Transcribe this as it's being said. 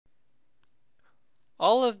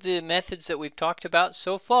all of the methods that we've talked about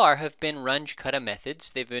so far have been Runge-Kutta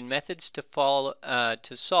methods. They've been methods to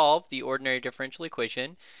solve the ordinary differential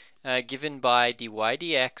equation given by dy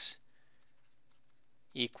dx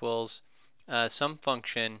equals some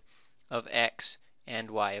function of x and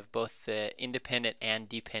y, of both the independent and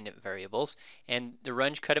dependent variables. And the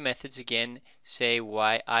Runge-Kutta methods again say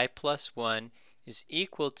yi plus 1 is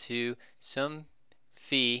equal to some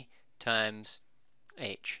phi times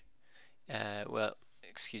h. Well,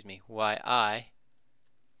 excuse me, yi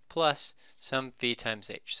plus some phi times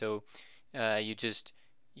h. So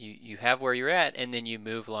you have where you're at, and then you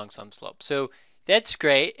move along some slope. So that's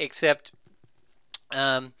great, except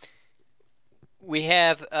we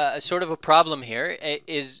have sort of a problem here.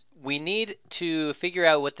 Is we need to figure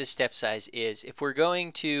out what the step size is if we're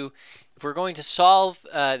going to solve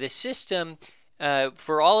this system.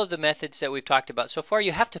 For all of the methods that we've talked about so far,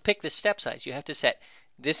 you have to pick the step size. You have to set,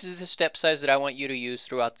 this is the step size that I want you to use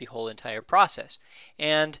throughout the whole entire process.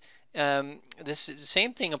 And this is the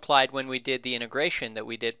same thing applied when we did the integration that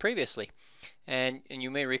we did previously. And you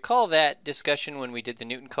may recall that discussion when we did the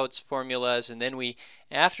Newton-Cotes formulas, and then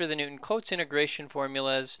after the Newton-Cotes integration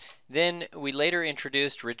formulas, then we later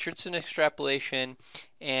introduced Richardson extrapolation,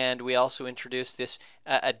 and we also introduced this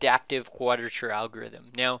adaptive quadrature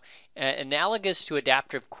algorithm. Now, analogous to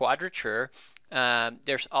adaptive quadrature,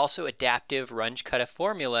 there's also adaptive Runge-Kutta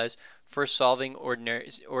formulas for solving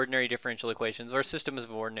ordinary differential equations, or systems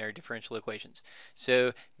of ordinary differential equations.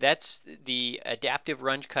 So that's the adaptive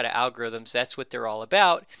Runge-Kutta algorithms. That's what they're all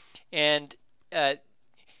about. And the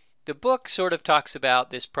book sort of talks about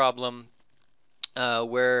this problem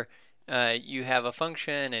where you have a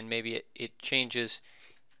function and maybe it changes,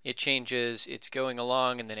 it's going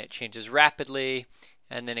along, and then it changes rapidly,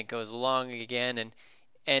 and then it goes along again,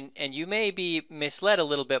 and you may be misled a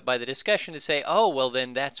little bit by the discussion to say, oh, well,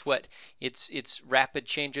 then that's what it's rapid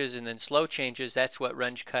changes and then slow changes. That's what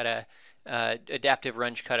Runge-Kutta, adaptive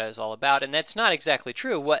Runge-Kutta is all about. And that's not exactly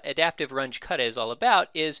true. What adaptive Runge-Kutta is all about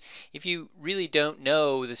is if you really don't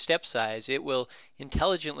know the step size, it will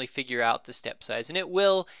intelligently figure out the step size, and it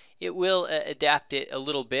will adapt it a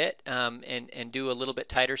little bit and do a little bit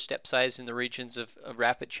tighter step size in the regions of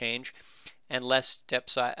rapid change, and less step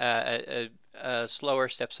size, slower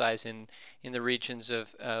step size in the regions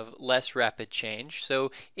of less rapid change.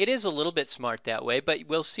 So it is a little bit smart that way, but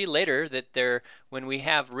we'll see later that when we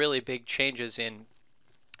have really big changes in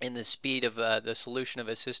the speed of the solution of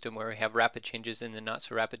a system, where we have rapid changes and then not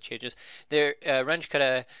so rapid changes,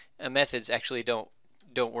 Runge-Kutta methods actually don't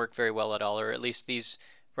work very well at all, or at least these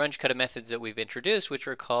Runge-Kutta methods that we've introduced, which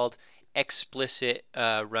are called explicit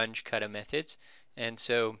Runge-Kutta methods. And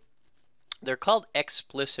so they're called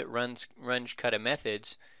explicit Runge-Kutta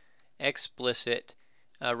methods,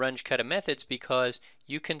 because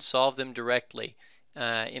you can solve them directly.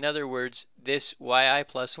 In other words, this yi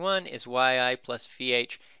plus 1 is yi plus phi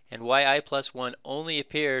h, and yi plus 1 only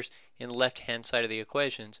appears in the left-hand side of the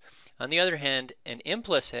equations. On the other hand, an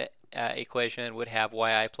implicit equation would have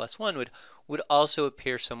yi plus 1 would also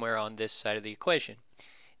appear somewhere on this side of the equation.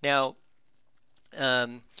 Now,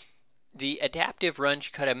 the adaptive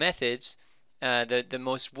Runge-Kutta methods, the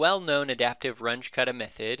most well-known adaptive Runge-Kutta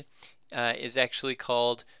method is actually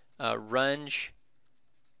called Runge-Kutta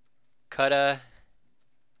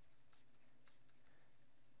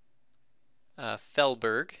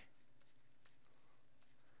Fehlberg.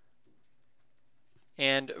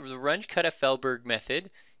 And the Runge-Kutta Fehlberg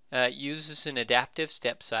method uses an adaptive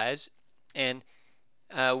step size, and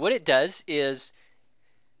what it does is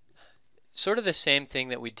sort of the same thing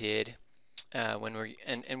that we did when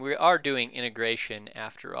we are doing integration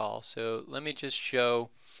after all. So let me just show,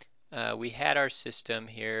 we had our system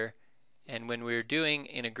here, and when we were doing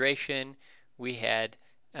integration, we had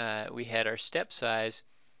our step size,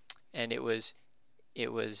 and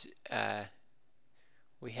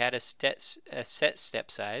we had a set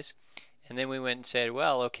step size, and then we went and said,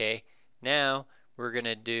 well, okay, now we're going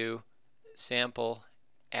to do sample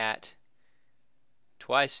at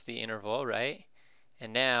twice the interval, right?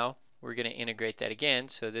 And now we're going to integrate that again.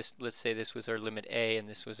 So this, let's say this was our limit A and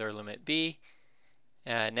this was our limit B.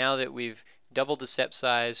 Now that we've doubled the step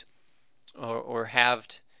size, or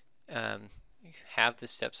halved the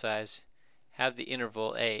step size, have the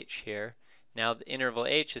interval h here. Now the interval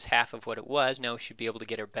h is half of what it was. Now we should be able to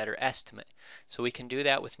get a better estimate. So we can do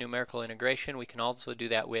that with numerical integration. We can also do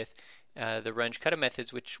that with the Runge-Kutta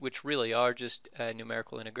methods, which really are just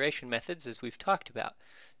numerical integration methods, as we've talked about.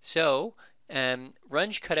 So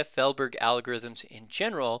Runge-Kutta Fehlberg algorithms in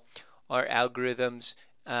general are algorithms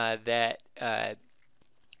that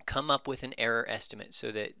come up with an error estimate.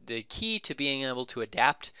 So that the key to being able to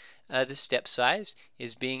adapt the step size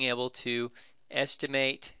is being able to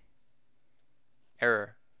estimate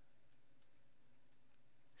error.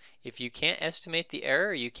 If you can't estimate the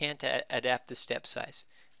error, you can't adapt the step size.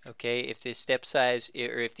 Okay, if the step size,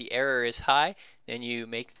 or if the error is high, then you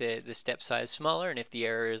make the step size smaller, and if the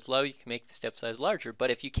error is low, you can make the step size larger. But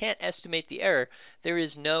if you can't estimate the error, there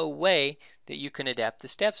is no way that you can adapt the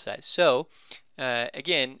step size. So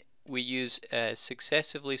again, we use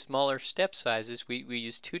successively smaller step sizes. We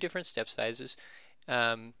use two different step sizes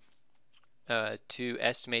to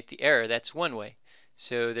estimate the error. That's one way.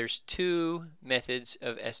 So there's two methods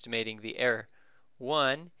of estimating the error.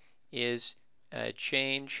 One is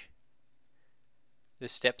change the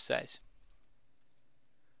step size.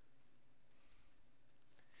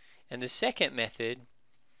 And the second method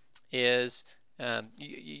is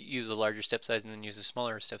you use a larger step size and then use a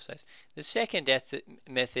smaller step size. The second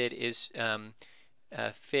method is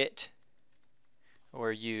fit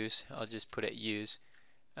or use. I'll just put it use.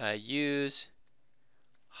 Use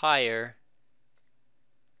higher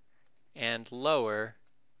and lower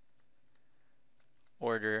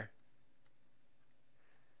order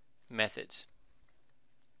methods.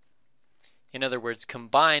 In other words,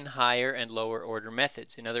 combine higher and lower order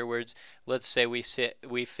methods. In other words, let's say we fit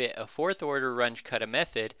a fourth order Runge-Kutta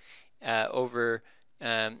method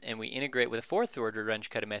and we integrate with a fourth order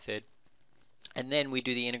Runge-Kutta method, and then we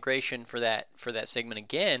do the integration for that segment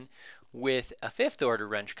again with a fifth order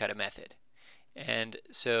Runge-Kutta method. And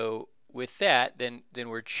so with that, then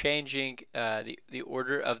we're changing the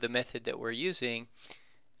order of the method that we're using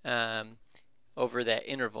over that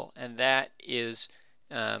interval, and that is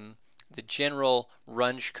the general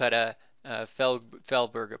Runge-Kutta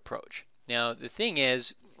Feldberg approach. Now the thing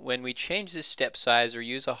is, when we change this step size or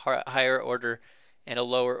use a higher order and a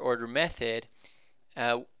lower order method,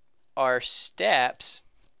 our steps,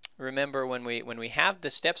 remember when we have the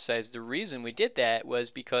step size, the reason we did that was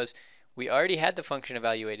because we already had the function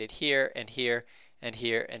evaluated here and here and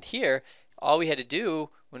here and here. All we had to do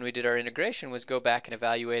when we did our integration was go back and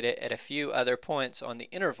evaluate it at a few other points on the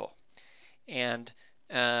interval. And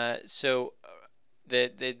so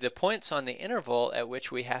the points on the interval at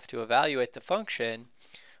which we have to evaluate the function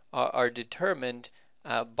are determined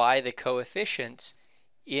by the coefficients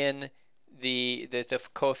in the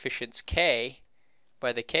coefficients k,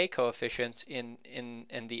 by the k coefficients and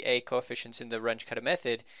the a coefficients in the Runge-Kutta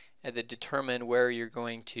method that determine where you're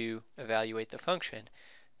going to evaluate the function.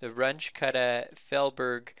 The Runge-Kutta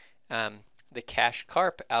Feldberg, the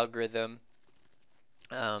Cash-Karp algorithm,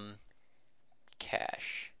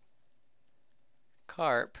 Cash-Karp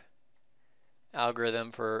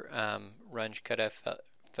algorithm for Runge-Kutta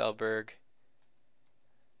Feldberg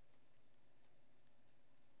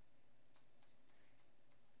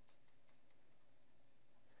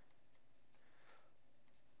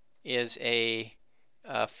is a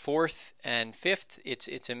fourth and fifth.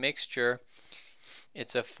 It's a mixture.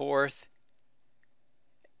 It's a fourth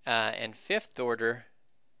and fifth order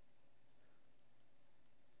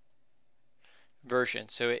version.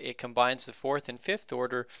 So it combines the fourth and fifth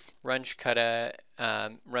order Runge-Kutta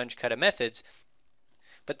methods.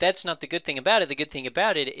 But that's not the good thing about it. The good thing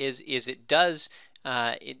about it is it does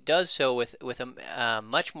so with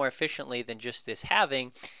much more efficiently than just this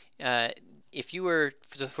halving. If you were,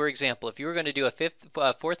 for example, if you were going to do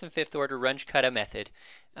a fourth and fifth order Runge-Kutta method,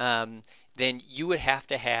 then you would have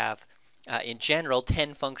to have, in general,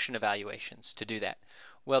 10 function evaluations to do that.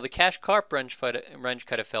 Well, the Cash-Karp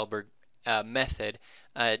Runge-Kutta Feldberg method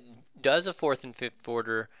does a fourth and fifth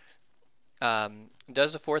order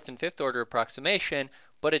approximation,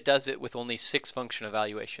 but it does it with only 6 function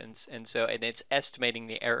evaluations, and it's estimating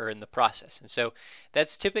the error in the process. And so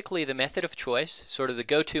that's typically the method of choice, sort of the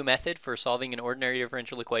go-to method for solving an ordinary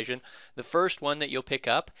differential equation. The first one that you'll pick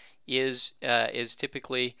up is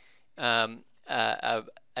typically an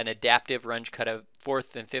adaptive Runge-Kutta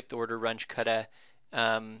fourth and fifth order Runge-Kutta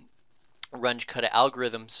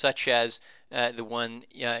algorithm, such as the one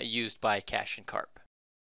used by Cash and Karp.